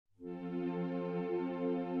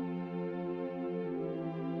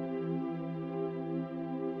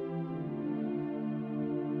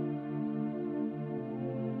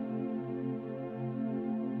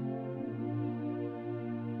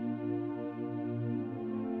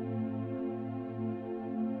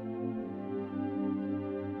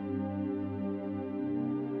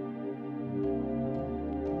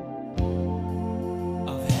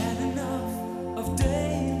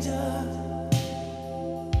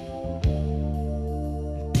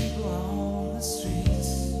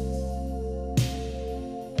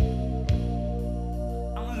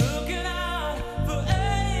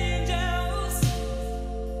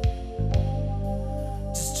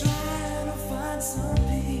some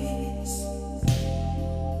peace.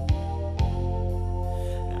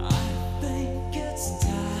 Now I think it's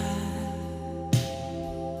time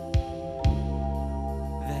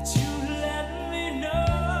that you let me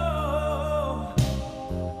know.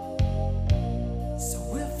 So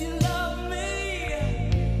if you love me,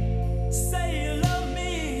 say you love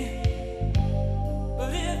me. But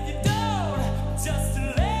if you don't, just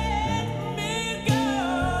let me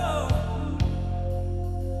go.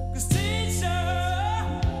 'Cause teacher,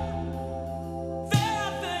 there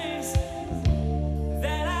are things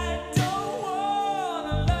that I don't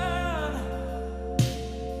wanna learn.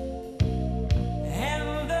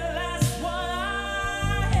 And the last one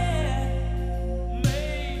I had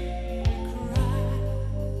made me cry.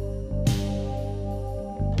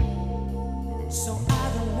 So I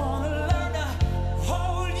don't wanna learn to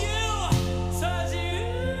hold you, touch you,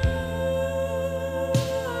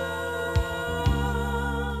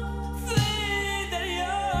 think that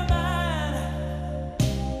you're mine,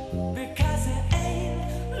 because it ain't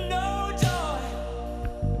no joy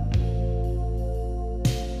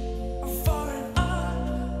for an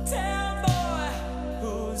uptown boy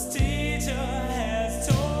whose teacher has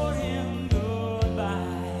told him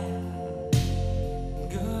goodbye,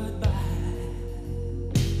 goodbye,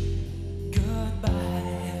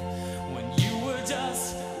 goodbye, when you were just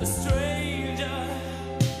a stranger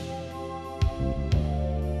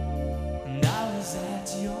and I was at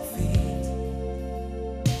your feet.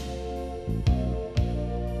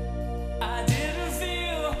 I didn't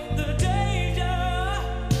feel the danger.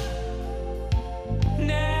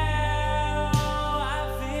 Now I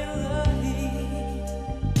feel the heat.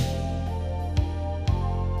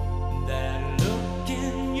 That look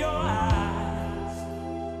in your eyes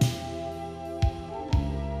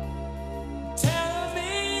tell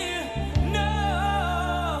me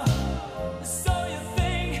no. So you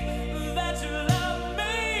think that you love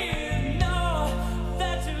me? No,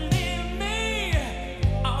 that you need me.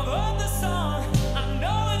 I've heard the song, I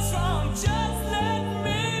know it's wrong. Just let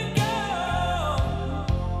me go.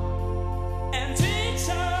 And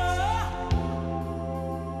teacher,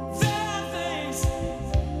 there are things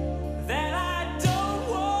that I don't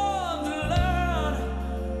want to learn.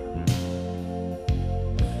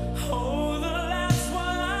 Oh, the last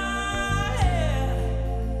one I had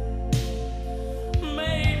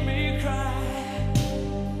made me cry.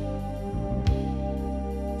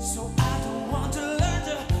 So I don't want to learn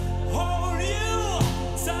to hold you,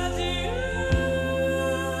 touch you,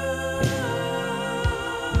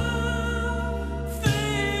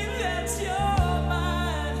 think that you're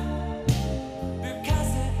mine, because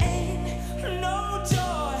there ain't no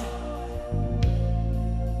joy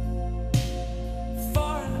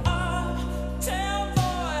for an uptown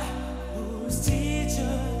boy whose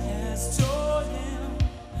teacher has told him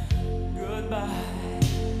goodbye.